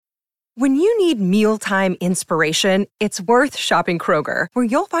When you need mealtime inspiration, it's worth shopping Kroger, where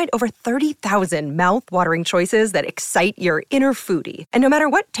you'll find over 30,000 mouth-watering choices that excite your inner foodie. And no matter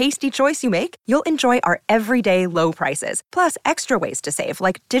what tasty choice you make, you'll enjoy our everyday low prices, plus extra ways to save,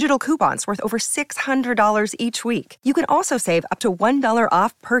 like digital coupons worth over $600 each week. You can also save up to $1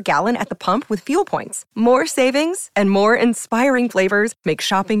 off per gallon at the pump with fuel points. More savings and more inspiring flavors make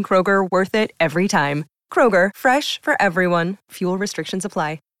shopping Kroger worth it every time. Kroger, fresh for everyone. Fuel restrictions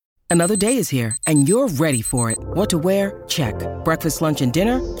apply. Another day is here, and you're ready for it. What to wear? Check. Breakfast, lunch, and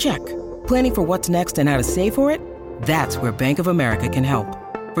dinner? Check. Planning for what's next and how to save for it? That's where Bank of America can help.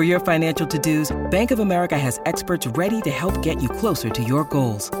 For your financial to-dos, Bank of America has experts ready to help get you closer to your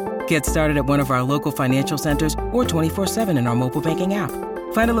goals. Get started at one of our local financial centers or 24/7 in our mobile banking app.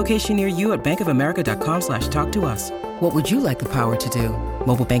 Find a location near you at bankofamerica.com/talktous. What would you like the power to do?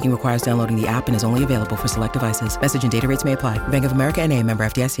 Mobile banking requires downloading the app and is only available for select devices. Message and data rates may apply. Bank of America N.A., member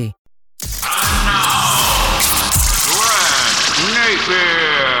FDIC. Grant Napier.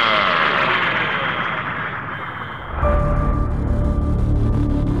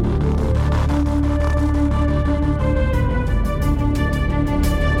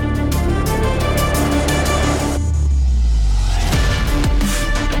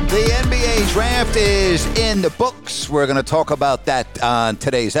 The NBA draft is in the books. We're going to talk about that on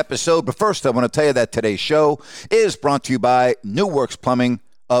today's episode. But first, I want to tell you that today's show is brought to you by New Works Plumbing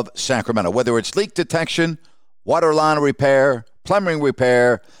of Sacramento. Whether it's leak detection, water line repair, plumbing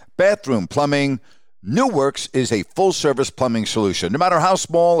repair, bathroom plumbing, New Works is a full-service plumbing solution. No matter how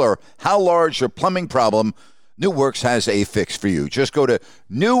small or how large your plumbing problem, New Works has a fix for you. Just go to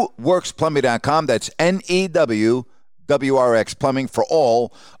newworksplumbing.com. That's NEWWRX Plumbing for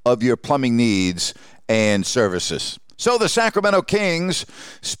all of your plumbing needs and services. So the Sacramento Kings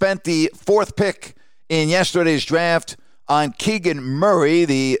spent the fourth pick in yesterday's draft on Keegan Murray,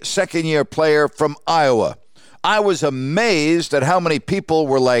 the second-year player from Iowa. I was amazed at how many people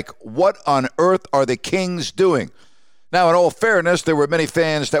were like, what on earth are the Kings doing? Now, in all fairness, there were many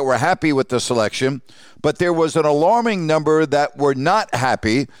fans that were happy with the selection, but there was an alarming number that were not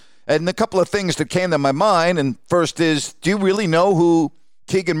happy. And a couple of things that came to my mind, and first is, do you really know who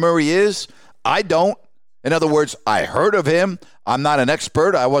Keegan Murray is? I don't. In other words, I heard of him. I'm not an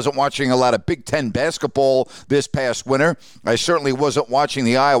expert. I wasn't watching a lot of Big Ten basketball this past winter. I certainly wasn't watching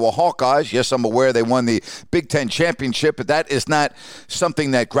the Iowa Hawkeyes. Yes, I'm aware they won the Big Ten championship, but that is not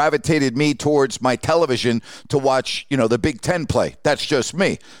something that gravitated me towards my television to watch, the Big Ten play. That's just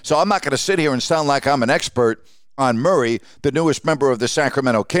me. So I'm not going to sit here and sound like I'm an expert on Murray, the newest member of the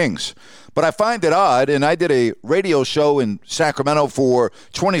Sacramento Kings. But I find it odd, and I did a radio show in Sacramento for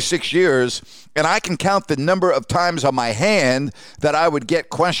 26 years, and I can count the number of times on my hand that I would get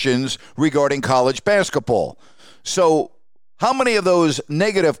questions regarding college basketball. So how many of those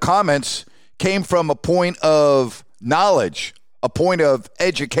negative comments came from a point of knowledge, a point of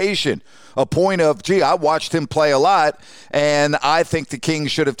education, a point of, gee, I watched him play a lot, and I think the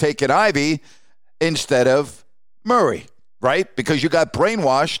Kings should have taken Ivy instead of Murray, right? Because you got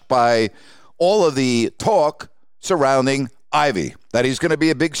brainwashed by all of the talk surrounding Ivy, that he's going to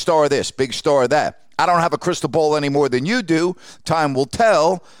be a big star this, big star that. I don't have a crystal ball any more than you do. Time will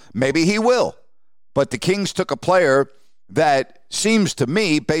tell. Maybe he will. But the Kings took a player that seems to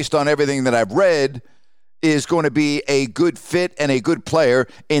me, based on everything that I've read, is going to be a good fit and a good player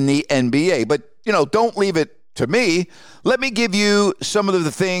in the NBA. But, don't leave it to me. Let me give you some of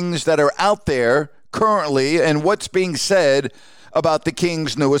the things that are out there currently and what's being said about the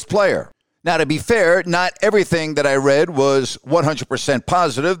Kings' newest player. Now, to be fair, not everything that I read was 100%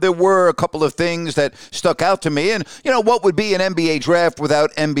 positive. There were a couple of things that stuck out to me. And, what would be an NBA draft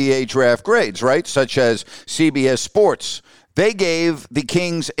without NBA draft grades, right? Such as CBS Sports. They gave the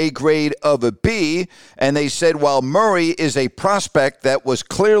Kings a grade of a B, and they said while Murray is a prospect that was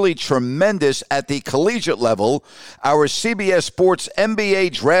clearly tremendous at the collegiate level, our CBS Sports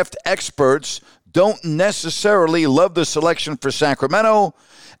NBA draft experts don't necessarily love the selection for Sacramento,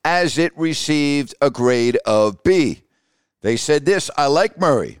 as it received a grade of B. They said this, I like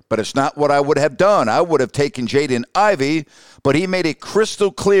Murray, but it's not what I would have done. I would have taken Jaden Ivey, but he made it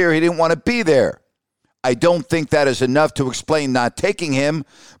crystal clear he didn't want to be there. I don't think that is enough to explain not taking him,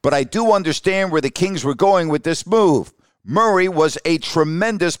 but I do understand where the Kings were going with this move. Murray was a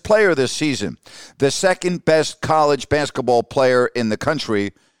tremendous player this season, the second best college basketball player in the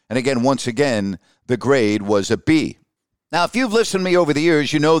country. And again, once again, the grade was a B. Now, if you've listened to me over the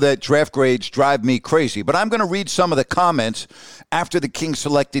years, you know that draft grades drive me crazy. But I'm going to read some of the comments after the Kings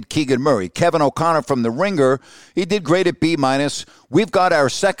selected Keegan Murray. Kevin O'Connor from The Ringer, he did great at B-. We've got our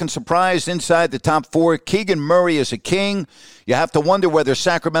second surprise inside the top four. Keegan Murray is a king. You have to wonder whether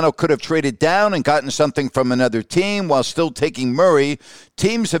Sacramento could have traded down and gotten something from another team while still taking Murray.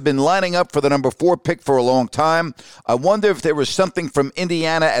 Teams have been lining up for the number 4 pick for a long time. I wonder if there was something from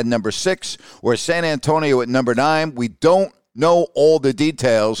Indiana at number 6 or San Antonio at number 9. We don't know all the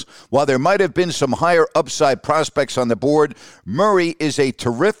details. While there might have been some higher upside prospects on the board, Murray is a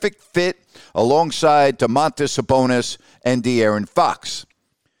terrific fit alongside Domantas Sabonis and De'Aaron Fox.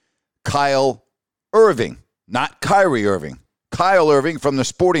 Kyle Irving, not Kyrie Irving. Kyle Irving from the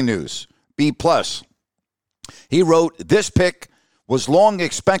Sporting News, B+. He wrote, this pick was long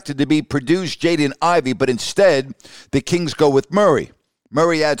expected to be Purdue's Jaden Ivey, but instead the Kings go with Murray.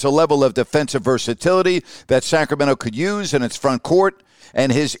 Murray adds a level of defensive versatility that Sacramento could use in its front court,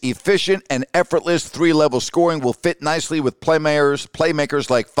 and his efficient and effortless 3-level scoring will fit nicely with playmakers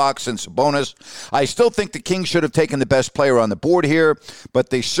like Fox and Sabonis. I still think the Kings should have taken the best player on the board here, but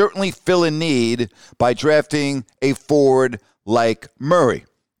they certainly fill a need by drafting a forward like Murray.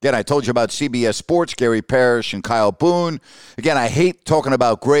 Again, I told you about CBS Sports, Gary Parrish and Kyle Boone. Again, I hate talking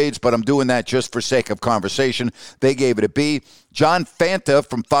about grades, but I'm doing that just for sake of conversation. They gave it a B. John Fanta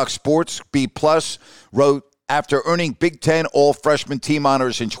from Fox Sports, B+, wrote, after earning Big Ten All-Freshman team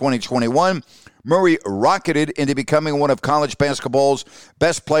honors in 2021, Murray rocketed into becoming one of college basketball's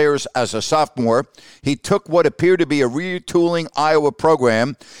best players as a sophomore. He took what appeared to be a retooling Iowa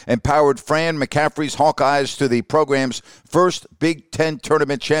program and powered Fran McCaffrey's Hawkeyes to the program's first Big Ten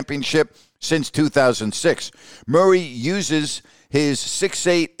tournament championship since 2006. Murray uses his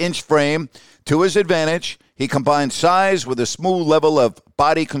 6'8" frame to his advantage. He combines size with a smooth level of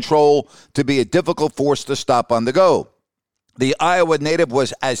body control to be a difficult force to stop on the go. The Iowa native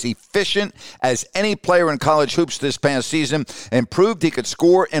was as efficient as any player in college hoops this past season and proved he could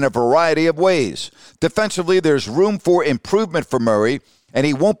score in a variety of ways. Defensively, there's room for improvement for Murray, and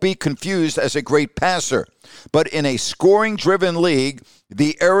he won't be confused as a great passer. But in a scoring-driven league,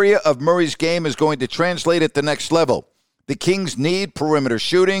 the area of Murray's game is going to translate at the next level. The Kings need perimeter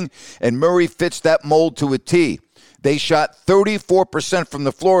shooting, and Murray fits that mold to a T. They shot 34% from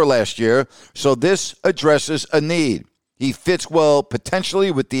the floor last year, so this addresses a need. He fits well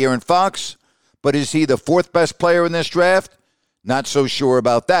potentially with De'Aaron Fox, but is he the 4th best player in this draft? Not so sure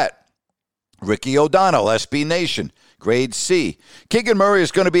about that. Ricky O'Donnell, SB Nation, grade C. Keegan Murray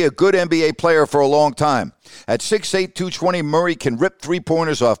is going to be a good NBA player for a long time. At 6'8", 220, Murray can rip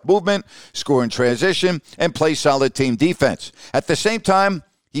three-pointers off movement, score in transition, and play solid team defense. At the same time,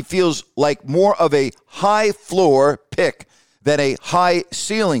 he feels like more of a high-floor pick than a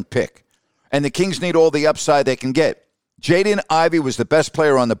high-ceiling pick, and the Kings need all the upside they can get. Jaden Ivey was the best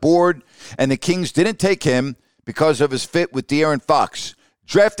player on the board, and the Kings didn't take him because of his fit with De'Aaron Fox.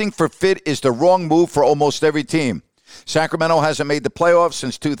 Drafting for fit is the wrong move for almost every team. Sacramento hasn't made the playoffs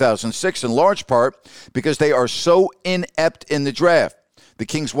since 2006, in large part because they are so inept in the draft. The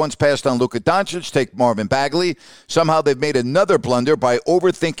Kings once passed on Luka Doncic, take Marvin Bagley. Somehow they've made another blunder by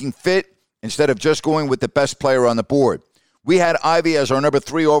overthinking fit instead of just going with the best player on the board. We had Ivey as our number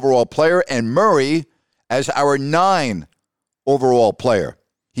 3 overall player and Murray as our 9 overall player.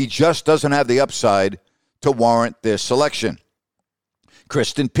 He just doesn't have the upside to warrant this selection.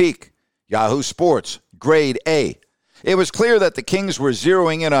 Kristen Peak, Yahoo Sports, grade A. It was clear that the Kings were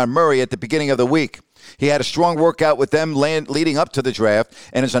zeroing in on Murray at the beginning of the week. He had a strong workout with them leading up to the draft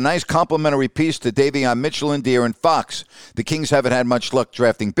and is a nice complimentary piece to Davion Mitchell and De'Aaron Fox. The Kings haven't had much luck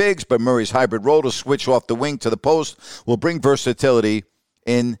drafting bigs, but Murray's hybrid role to switch off the wing to the post will bring versatility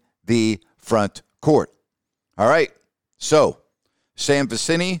in the front court. All right, so Sam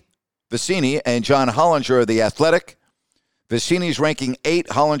Vecini and John Hollinger of The Athletic. Vecini's ranking 8.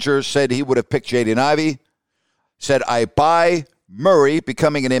 Hollinger said he would have picked Jaden Ivey. Said, I buy Murray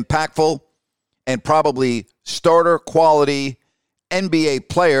becoming an impactful and probably starter quality NBA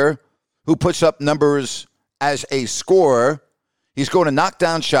player who puts up numbers as a scorer. He's going to knock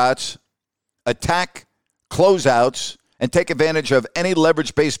down shots, attack closeouts, and take advantage of any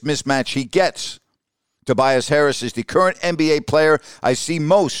leverage-based mismatch he gets. Tobias Harris is the current NBA player I see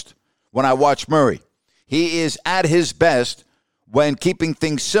most when I watch Murray. He is at his best when keeping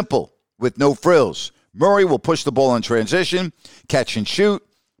things simple with no frills. Murray will push the ball in transition, catch and shoot,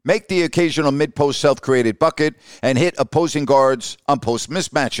 make the occasional mid-post self-created bucket, and hit opposing guards on post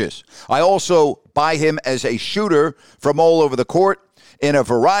mismatches. I also buy him as a shooter from all over the court in a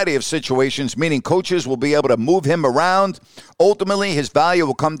variety of situations, meaning coaches will be able to move him around. Ultimately, his value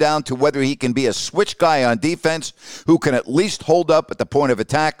will come down to whether he can be a switch guy on defense who can at least hold up at the point of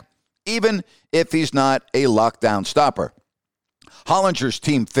attack, even if he's not a lockdown stopper. Hollinger's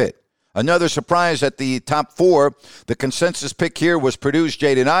team fit. Another surprise at the top 4. The consensus pick here was Purdue's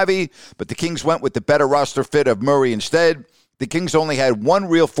Jaden Ivey, but the Kings went with the better roster fit of Murray instead. The Kings only had one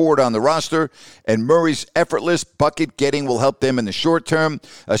real forward on the roster, and Murray's effortless bucket getting will help them in the short term,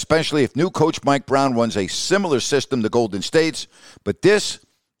 especially if new coach Mike Brown runs a similar system to Golden State's. But this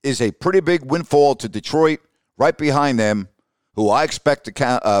is a pretty big windfall to Detroit, right behind them, who I expect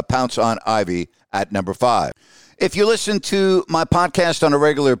to pounce on Ivy at number 5. If you listen to my podcast on a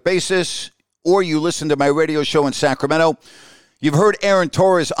regular basis, or you listen to my radio show in Sacramento, you've heard Aaron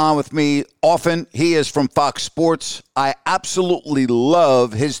Torres on with me often. He is from Fox Sports. I absolutely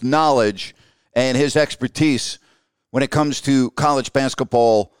love his knowledge and his expertise when it comes to college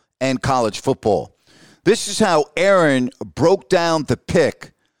basketball and college football. This is how Aaron broke down the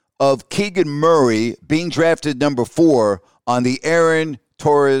pick of Keegan Murray being drafted number 4 on the Aaron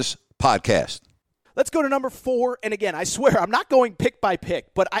Torres podcast. Let's go to number 4. And again, I swear, I'm not going pick by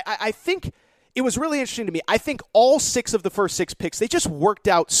pick, but I think it was really interesting to me. I think all 6 of the first 6 picks, they just worked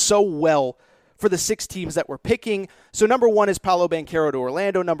out so well for the 6 teams that we're picking. So number 1 is Paolo Banchero to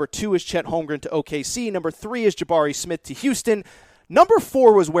Orlando. Number 2 is Chet Holmgren to OKC. Number 3 is Jabari Smith to Houston. Number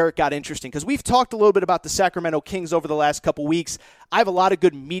 4 was where it got interesting because we've talked a little bit about the Sacramento Kings over the last couple weeks. I have a lot of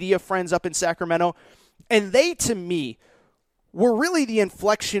good media friends up in Sacramento, and they, to me, were really the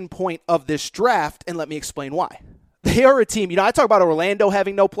inflection point of this draft, and let me explain why. They are a team, I talk about Orlando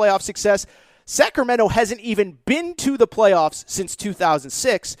having no playoff success. Sacramento hasn't even been to the playoffs since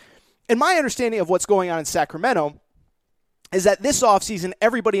 2006, and my understanding of what's going on in Sacramento is that this offseason,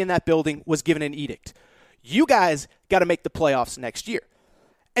 everybody in that building was given an edict. You guys got to make the playoffs next year.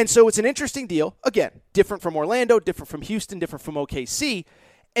 And so it's an interesting deal. Again, different from Orlando, different from Houston, different from OKC.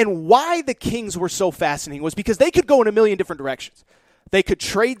 And why the Kings were so fascinating was because they could go in a million different directions. They could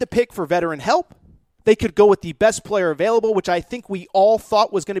trade the pick for veteran help. They could go with the best player available, which I think we all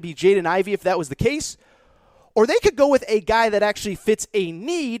thought was going to be Jaden Ivey if that was the case. Or they could go with a guy that actually fits a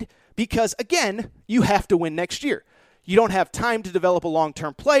need because, again, you have to win next year. You don't have time to develop a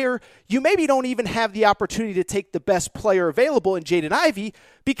long-term player. You maybe don't even have the opportunity to take the best player available in Jaden Ivey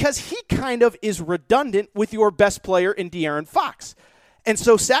because he kind of is redundant with your best player in De'Aaron Fox. And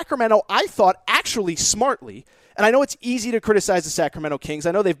so Sacramento, I thought, actually smartly, and I know it's easy to criticize the Sacramento Kings.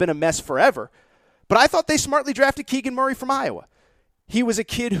 I know they've been a mess forever, but I thought they smartly drafted Keegan Murray from Iowa. He was a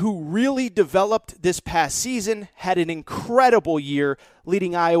kid who really developed this past season, had an incredible year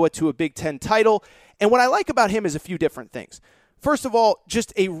leading Iowa to a Big Ten title. And what I like about him is a few different things. First of all,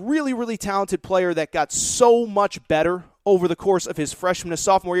 just a really, really talented player that got so much better over the course of his freshman to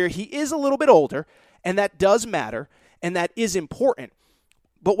sophomore year. He is a little bit older, and that does matter, and that is important.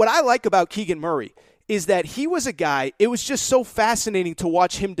 But what I like about Keegan Murray is that he was a guy, it was just so fascinating to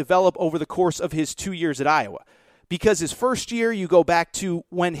watch him develop over the course of his 2 years at Iowa. Because his first year, you go back to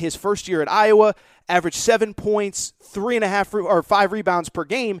when his first year at Iowa averaged 7 points, 5 rebounds per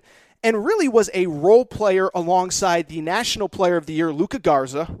game, and really was a role player alongside the National Player of the Year, Luka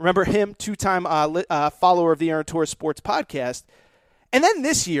Garza. Remember him, 2-time follower of the Aaron Torres Sports podcast. And then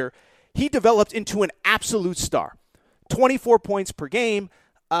this year, he developed into an absolute star. 24 points per game,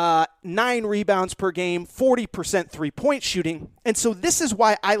 9 rebounds per game, 40% three-point shooting. And so this is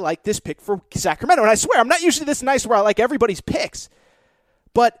why I like this pick for Sacramento. And I swear, I'm not usually this nice where I like everybody's picks.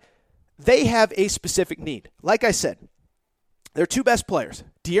 But they have a specific need. Like I said, their 2 best players,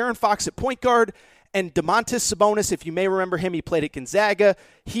 De'Aaron Fox at point guard and Domantas Sabonis, if you may remember him, he played at Gonzaga.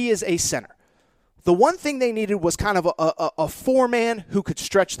 He is a center. The one thing they needed was kind of a 4-man who could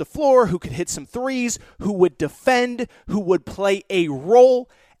stretch the floor, who could hit some threes, who would defend, who would play a role.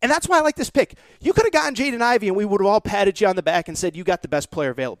 And that's why I like this pick. You could have gotten Jaden Ivey and we would have all patted you on the back and said you got the best player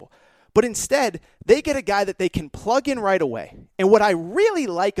available. But instead, they get a guy that they can plug in right away. And what I really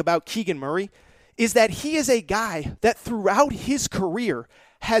like about Keegan Murray is that he is a guy that throughout his career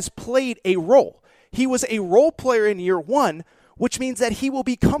has played a role. He was a role player in year 1, which means that he will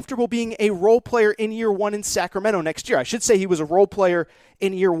be comfortable being a role player in year 1 in Sacramento next year. I should say he was a role player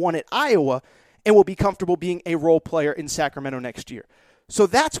in year 1 at Iowa and will be comfortable being a role player in Sacramento next year. So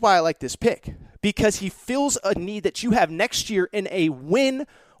that's why I like this pick, because he fills a need that you have next year in a win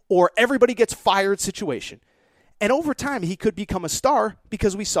or everybody gets fired situation. And over time, he could become a star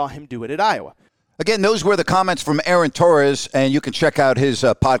because we saw him do it at Iowa. Again, those were the comments from Aaron Torres, and you can check out his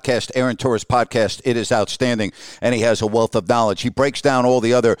podcast, Aaron Torres Podcast. It is outstanding, and he has a wealth of knowledge. He breaks down all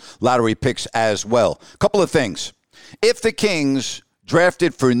the other lottery picks as well. A couple of things. If the Kings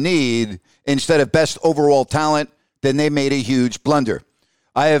drafted for need instead of best overall talent, then they made a huge blunder.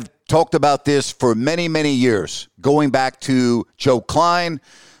 I have talked about this for many, many years, going back to Joe Klein,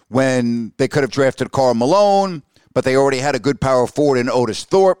 when they could have drafted Karl Malone, but they already had a good power forward in Otis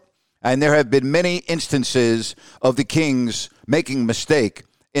Thorpe. And there have been many instances of the Kings making a mistake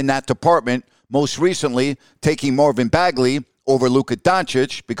in that department, most recently taking Marvin Bagley over Luka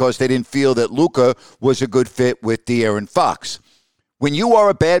Doncic because they didn't feel that Luka was a good fit with De'Aaron Fox. When you are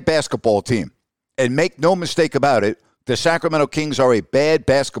a bad basketball team, and make no mistake about it, the Sacramento Kings are a bad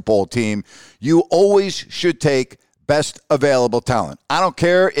basketball team, you always should take best available talent. I don't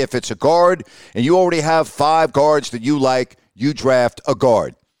care if it's a guard and you already have 5 guards that you like, you draft a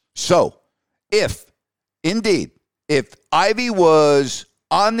guard. So, if Ivy was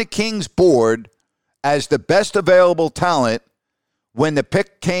on the Kings board as the best available talent when the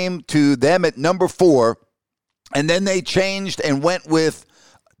pick came to them at number 4, and then they changed and went with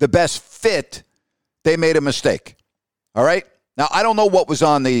the best fit, they made a mistake. All right? Now, I don't know what was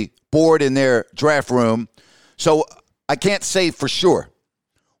on the board in their draft room, so I can't say for sure.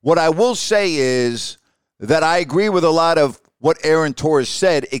 What I will say is that I agree with a lot of what Aaron Torres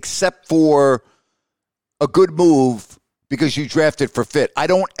said, except for a good move because you drafted for fit. I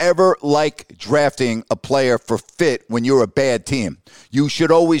don't ever like drafting a player for fit when you're a bad team. You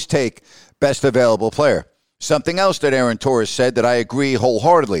should always take best available player. Something else that Aaron Torres said that I agree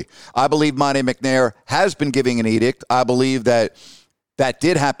wholeheartedly. I believe Monte McNair has been giving an edict. I believe that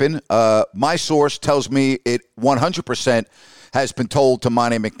did happen. My source tells me it 100% has been told to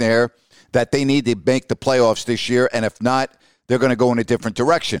Monte McNair that they need to make the playoffs this year, and if not, they're going to go in a different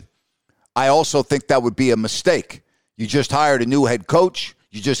direction. I also think that would be a mistake. You just hired a new head coach.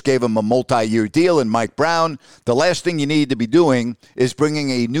 You just gave him a multi-year deal in Mike Brown. The last thing you need to be doing is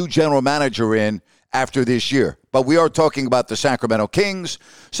bringing a new general manager in after this year. But we are talking about the Sacramento Kings,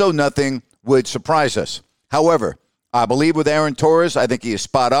 so nothing would surprise us. However, I believe with Aaron Torres, I think he is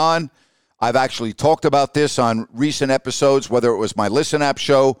spot on. I've actually talked about this on recent episodes, whether it was my Listen App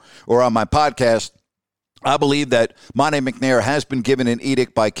show or on my podcast. I believe that Monte McNair has been given an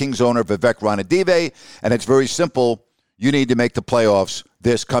edict by Kings owner Vivek Ranadive, and it's very simple. You need to make the playoffs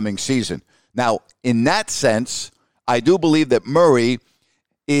this coming season. Now, in that sense, I do believe that Murray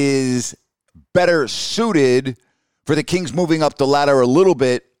is better suited for the Kings moving up the ladder a little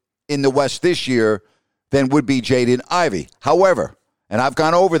bit in the West this year than would be Jaden Ivey. However, and I've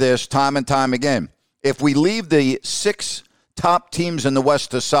gone over this time and time again, if we leave the 6 top teams in the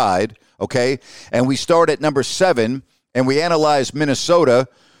West aside, okay, and we start at number 7 and we analyze Minnesota,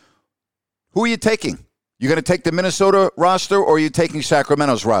 who are you taking? You going to take the Minnesota roster or are you taking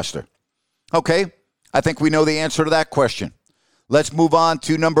Sacramento's roster? Okay, I think we know the answer to that question. Let's move on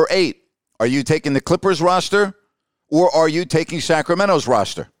to number 8. Are you taking the Clippers roster or are you taking Sacramento's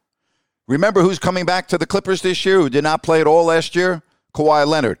roster? Remember who's coming back to the Clippers this year who did not play at all last year? Kawhi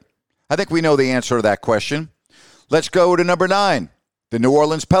Leonard. I think we know the answer to that question. Let's go to number 9, the New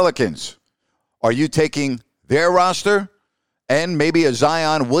Orleans Pelicans. Are you taking their roster and maybe a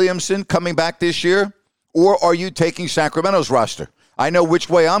Zion Williamson coming back this year? Or are you taking Sacramento's roster? I know which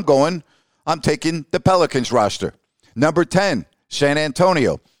way I'm going. I'm taking the Pelicans roster. Number 10, San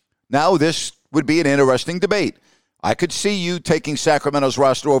Antonio. Now, this would be an interesting debate. I could see you taking Sacramento's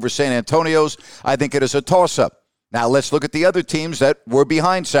roster over San Antonio's. I think it is a toss-up. Now, let's look at the other teams that were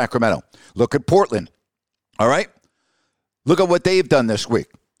behind Sacramento. Look at Portland. All right? Look at what they've done this week.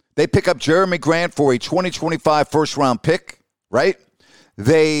 They pick up Jeremy Grant for a 2025 first-round pick, right?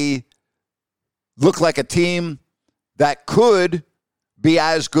 They look like a team that could be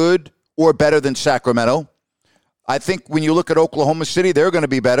as good or better than Sacramento. I think when you look at Oklahoma City, they're going to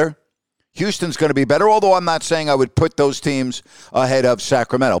be better. Houston's going to be better, although I'm not saying I would put those teams ahead of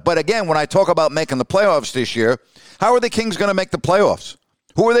Sacramento. But again, when I talk about making the playoffs this year, how are the Kings going to make the playoffs?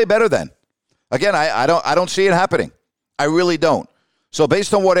 Who are they better than? Again, I don't see it happening. I really don't. So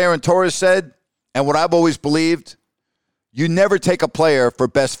based on what Aaron Torres said and what I've always believed, you never take a player for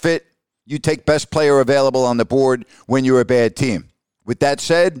best fit. You take best player available on the board when you're a bad team. With that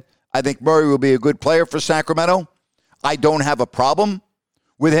said, I think Murray will be a good player for Sacramento. I don't have a problem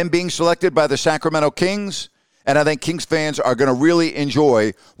with him being selected by the Sacramento Kings, and I think Kings fans are going to really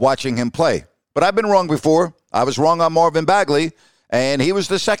enjoy watching him play. But I've been wrong before. I was wrong on Marvin Bagley, and he was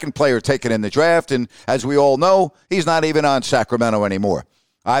the second player taken in the draft, and as we all know, he's not even on Sacramento anymore.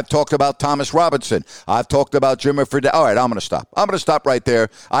 I've talked about Thomas Robinson. I've talked about Jimmer Fredette. All right, I'm going to stop. I'm going to stop right there.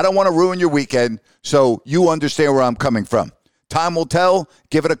 I don't want to ruin your weekend, so you understand where I'm coming from. Time will tell.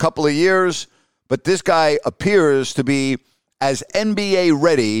 Give it a couple of years. But this guy appears to be as NBA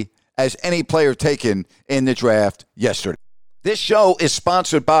ready as any player taken in the draft yesterday. This show is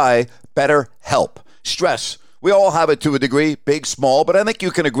sponsored by BetterHelp. Stress. We all have it to a degree, big, small, but I think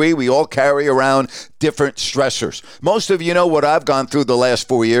you can agree we all carry around different stressors. Most of you know what I've gone through the last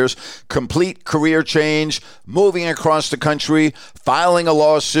 4 years. Complete career change, moving across the country, filing a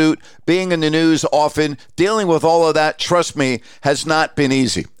lawsuit, being in the news often, dealing with all of that, trust me, has not been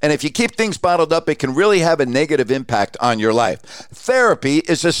easy. And if you keep things bottled up, it can really have a negative impact on your life. Therapy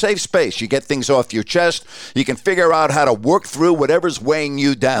is a safe space. You get things off your chest. You can figure out how to work through whatever's weighing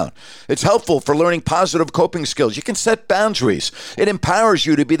you down. It's helpful for learning positive coping skills. You can set boundaries. It empowers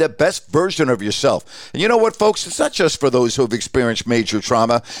you to be the best version of yourself. And you know what, folks? It's not just for those who have experienced major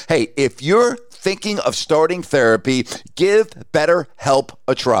trauma. Hey, if you're thinking of starting therapy, give BetterHelp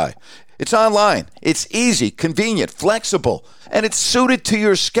a try. It's online. It's easy, convenient, flexible, and it's suited to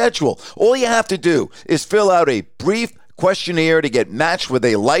your schedule. All you have to do is fill out a brief questionnaire to get matched with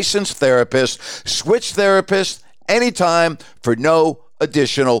a licensed therapist. Switch therapists anytime for no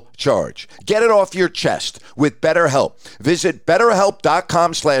additional charge. Get it off your chest with BetterHelp. Visit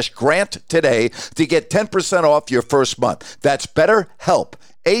BetterHelp.com/Grant today to get 10% off your first month. That's BetterHelp,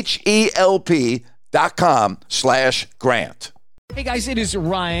 HELP.com/Grant. Hey guys, it is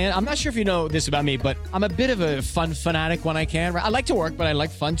Ryan. I'm not sure if you know this about me, but I'm a bit of a fun fanatic when I can. I like to work, but I like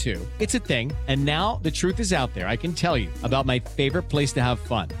fun too. It's a thing. And now the truth is out there. I can tell you about my favorite place to have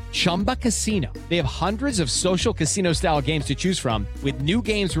fun. Chumba Casino. They have hundreds of social casino style games to choose from with new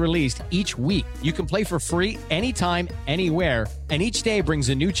games released each week. You can play for free anytime, anywhere. And each day brings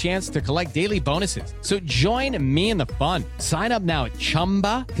a new chance to collect daily bonuses. So join me in the fun. Sign up now at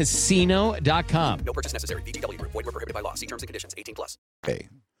ChumbaCasino.com. No purchase necessary. VGW Group. Void where prohibited by law. See terms and conditions. 18+. Okay.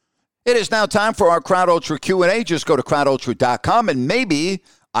 It is now time for our Crowd Ultra Q&A. Just go to crowdultra.com and maybe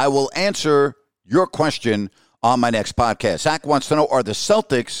I will answer your question on my next podcast. Zach wants to know, are the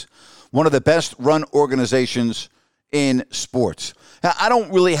Celtics one of the best run organizations in sports? Now, I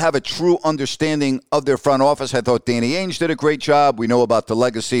don't really have a true understanding of their front office. I thought Danny Ainge did a great job. We know about the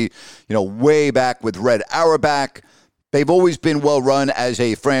legacy, way back with Red Auerbach. They've always been well run as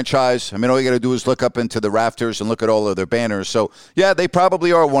a franchise. I mean, all you got to do is look up into the rafters and look at all of their banners. So, yeah, they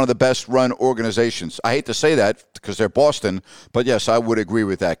probably are one of the best run organizations. I hate to say that because they're Boston, but yes, I would agree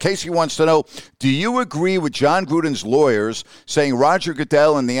with that. Casey wants to know, do you agree with John Gruden's lawyers saying Roger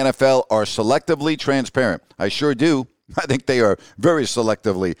Goodell and the NFL are selectively transparent? I sure do. I think they are very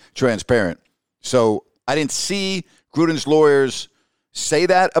selectively transparent. So I didn't see Gruden's lawyers say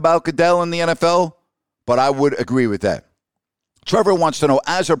that about Goodell and the NFL, but I would agree with that. Trevor wants to know,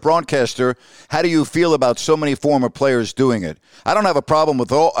 as a broadcaster, how do you feel about so many former players doing it? I don't have a problem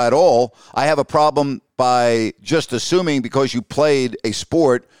with at all. I have a problem by just assuming because you played a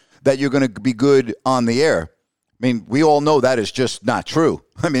sport that you're going to be good on the air. I mean, we all know that is just not true.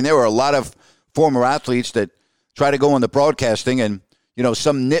 I mean, there were a lot of former athletes that try to go into broadcasting and,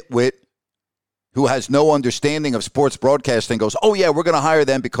 some nitwit who has no understanding of sports broadcasting goes, oh, yeah, we're going to hire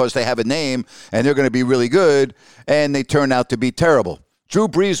them because they have a name and they're going to be really good, and they turn out to be terrible. Drew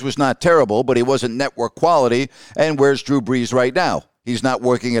Brees was not terrible, but he wasn't network quality, and where's Drew Brees right now? He's not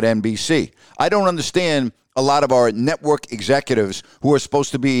working at NBC. I don't understand a lot of our network executives who are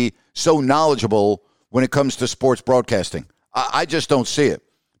supposed to be so knowledgeable when it comes to sports broadcasting. I just don't see it.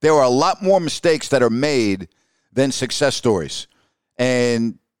 There are a lot more mistakes that are made than success stories.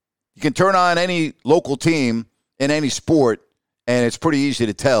 And you can turn on any local team in any sport, and it's pretty easy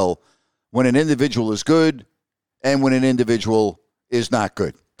to tell when an individual is good and when an individual is not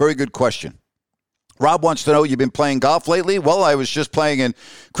good. Very good question. Rob wants to know, you've been playing golf lately? Well, I was just playing in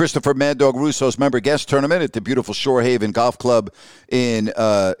Christopher Mad Dog Russo's member guest tournament at the beautiful Shore Haven Golf Club in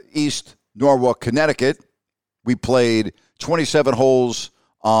East Norwalk, Connecticut. We played 27 holes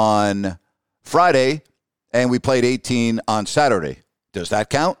on Friday, and we played 18 on Saturday. Does that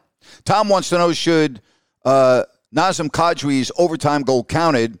count? Tom wants to know, should Nazem Kadri's overtime goal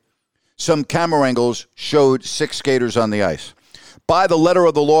counted? Some camera angles showed 6 skaters on the ice. By the letter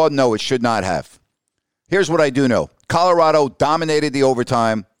of the law, no, it should not have. Here's what I do know. Colorado dominated the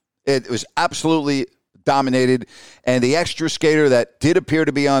overtime. It was absolutely dominated, and the extra skater that did appear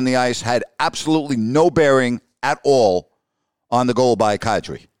to be on the ice had absolutely no bearing at all on the goal by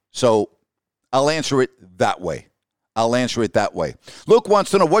Kadri. So I'll answer it that way. Luke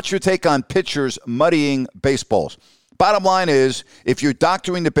wants to know, what's your take on pitchers muddying baseballs? Bottom line is, if you're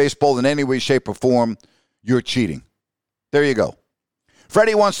doctoring the baseball in any way, shape, or form, you're cheating. There you go.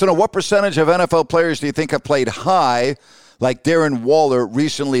 Freddie wants to know, what percentage of NFL players do you think have played high, like Darren Waller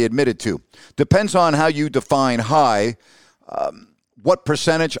recently admitted to? Depends on how you define high. What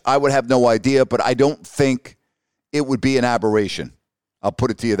percentage, I would have no idea, but I don't think it would be an aberration. I'll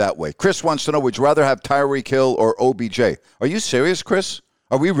put it to you that way. Chris wants to know, would you rather have Tyreek Hill or OBJ? Are you serious, Chris?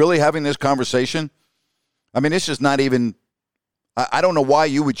 Are we really having this conversation? I mean, this is not even, I don't know why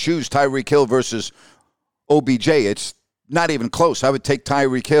you would choose Tyreek Hill versus OBJ. It's not even close. I would take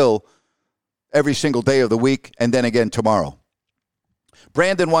Tyreek Hill every single day of the week and then again tomorrow.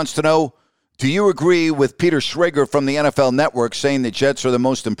 Brandon wants to know, do you agree with Peter Schrager from the NFL Network saying the Jets are the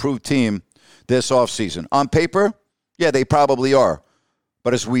most improved team this offseason? On paper, yeah, they probably are.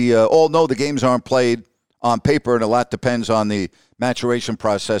 But as we all know, the games aren't played on paper, and a lot depends on the maturation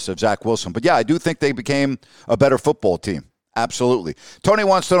process of Zach Wilson. But, yeah, I do think they became a better football team. Absolutely. Tony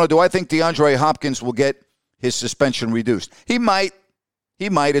wants to know, do I think DeAndre Hopkins will get his suspension reduced? He might.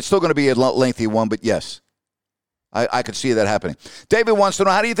 It's still going to be a lengthy one, but yes. I could see that happening. David wants to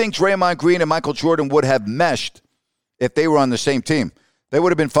know, how do you think Draymond Green and Michael Jordan would have meshed if they were on the same team? They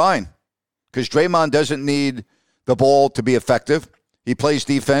would have been fine because Draymond doesn't need the ball to be effective. He plays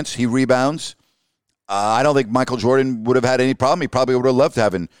defense. He rebounds. I don't think Michael Jordan would have had any problem. He probably would have loved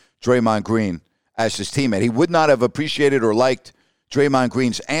having Draymond Green as his teammate. He would not have appreciated or liked Draymond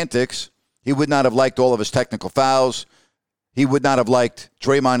Green's antics. He would not have liked all of his technical fouls. He would not have liked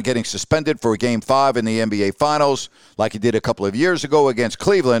Draymond getting suspended for Game 5 in the NBA Finals like he did a couple of years ago against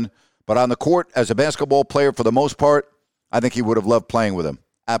Cleveland. But on the court, as a basketball player, for the most part, I think he would have loved playing with him.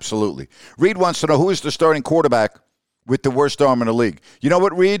 Absolutely. Reed wants to know, who is the starting quarterback with the worst arm in the league? You know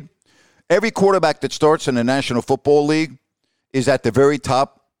what, Reed? Every quarterback that starts in the National Football League is at the very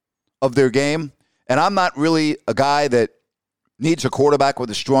top of their game. And I'm not really a guy that needs a quarterback with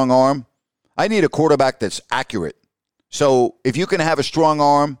a strong arm. I need a quarterback that's accurate. So if you can have a strong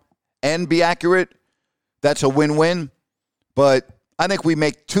arm and be accurate, that's a win-win. But I think we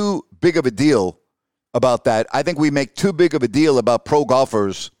make too big of a deal about that. I think we make too big of a deal about pro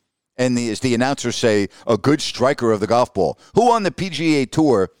golfers and, as the announcers say, a good striker of the golf ball. Who on the PGA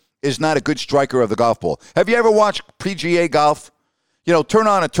Tour is not a good striker of the golf ball? Have you ever watched PGA golf? You know, turn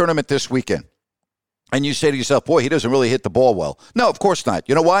on a tournament this weekend, and you say to yourself, boy, he doesn't really hit the ball well. No, of course not.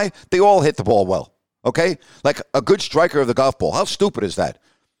 You know why? They all hit the ball well. Okay? Like a good striker of the golf ball. How stupid is that?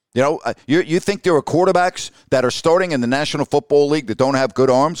 You know, you think there are quarterbacks that are starting in the National Football League that don't have good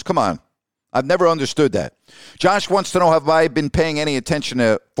arms? Come on. I've never understood that. Josh wants to know, have I been paying any attention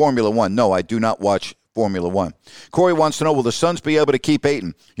to Formula One? No, I do not watch Formula One. Corey wants to know, will the Suns be able to keep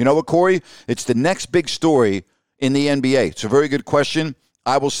Ayton? You know what, Corey? It's the next big story in the NBA. It's a very good question.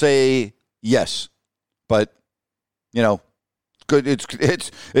 I will say yes. But, you know, good.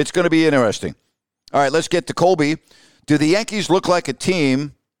 It's going to be interesting. All right, let's get to Colby. Do the Yankees look like a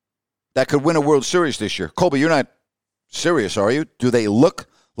team that could win a World Series this year? Colby, you're not serious, are you? Do they look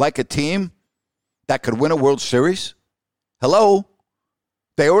like a team that could win a World Series? Hello?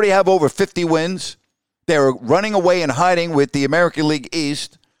 They already have over 50 wins. They're running away and hiding with the American League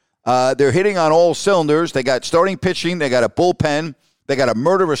East. They're hitting on all cylinders. They got starting pitching. They got a bullpen. They got a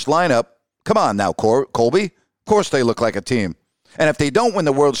murderous lineup. Come on now, Colby. Of course they look like a team. And if they don't win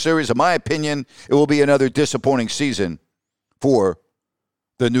the World Series, in my opinion, it will be another disappointing season for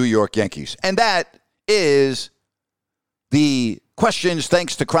the New York Yankees. And that is the questions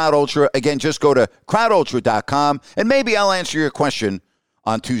thanks to Crowd Ultra. Again, just go to crowdultra.com, and maybe I'll answer your question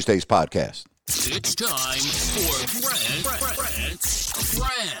on Tuesday's podcast. It's time for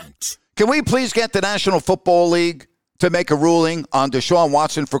Grant. Can we please get the National Football League to make a ruling on Deshaun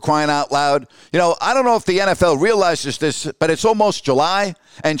Watson, for crying out loud? You know, I don't know if the NFL realizes this, but it's almost July,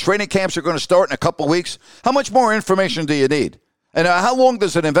 and training camps are going to start in a couple weeks. How much more information do you need? And how long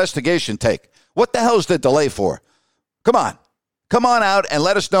does an investigation take? What the hell is the delay for? Come on. Come on out and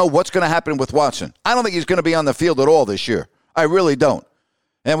let us know what's going to happen with Watson. I don't think he's going to be on the field at all this year. I really don't.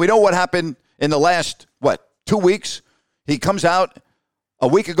 And we know what happened in the last, 2 weeks? He comes out a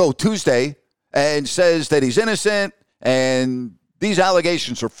week ago Tuesday and says that he's innocent and these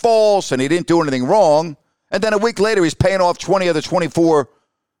allegations are false and he didn't do anything wrong. And then a week later, he's paying off 20 of the 24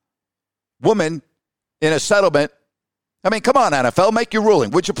 women in a settlement. I mean, come on, NFL, make your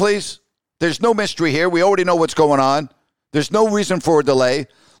ruling, would you please? There's no mystery here. We already know what's going on. There's no reason for a delay.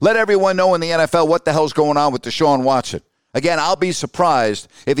 Let everyone know in the NFL what the hell's going on with Deshaun Watson. Again, I'll be surprised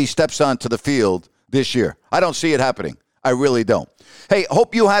if he steps onto the field this year. I don't see it happening. I really don't. Hey,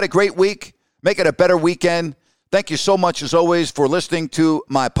 hope you had a great week. Make it a better weekend. Thank you so much, as always, for listening to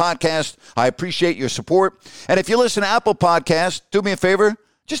my podcast. I appreciate your support. And if you listen to Apple Podcasts, do me a favor.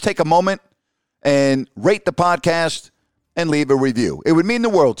 Just take a moment and rate the podcast and leave a review. It would mean the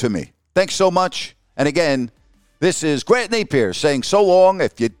world to me. Thanks so much. And again, this is Grant Napier saying so long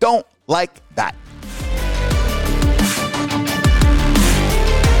if you don't like that.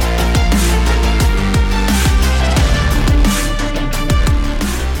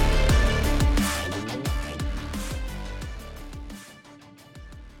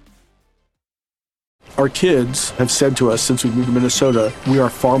 Our kids have said to us since we moved to Minnesota, we are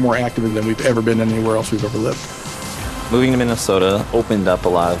far more active than we've ever been anywhere else we've ever lived. Moving to Minnesota opened up a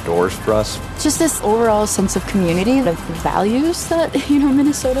lot of doors for us. Just this overall sense of community, of values that,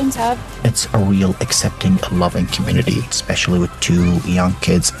 Minnesotans have. It's a real accepting, loving community, especially with 2 young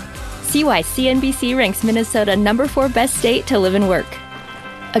kids. See why CNBC ranks Minnesota number 4 best state to live and work.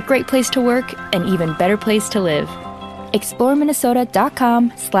 A great place to work, an even better place to live.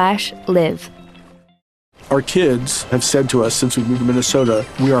 ExploreMinnesota.com/live. Our kids have said to us since we moved to Minnesota,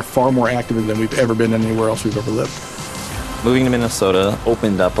 we are far more active than we've ever been anywhere else we've ever lived. Moving to Minnesota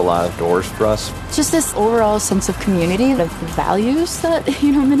opened up a lot of doors for us. Just this overall sense of community, of values that,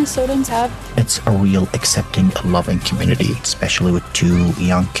 Minnesotans have. It's a real accepting, loving community, especially with 2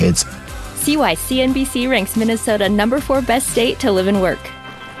 young kids. See why CNBC ranks Minnesota number 4 best state to live and work.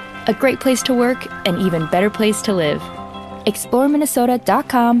 A great place to work, an even better place to live.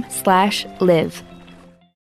 ExploreMinnesota.com/live.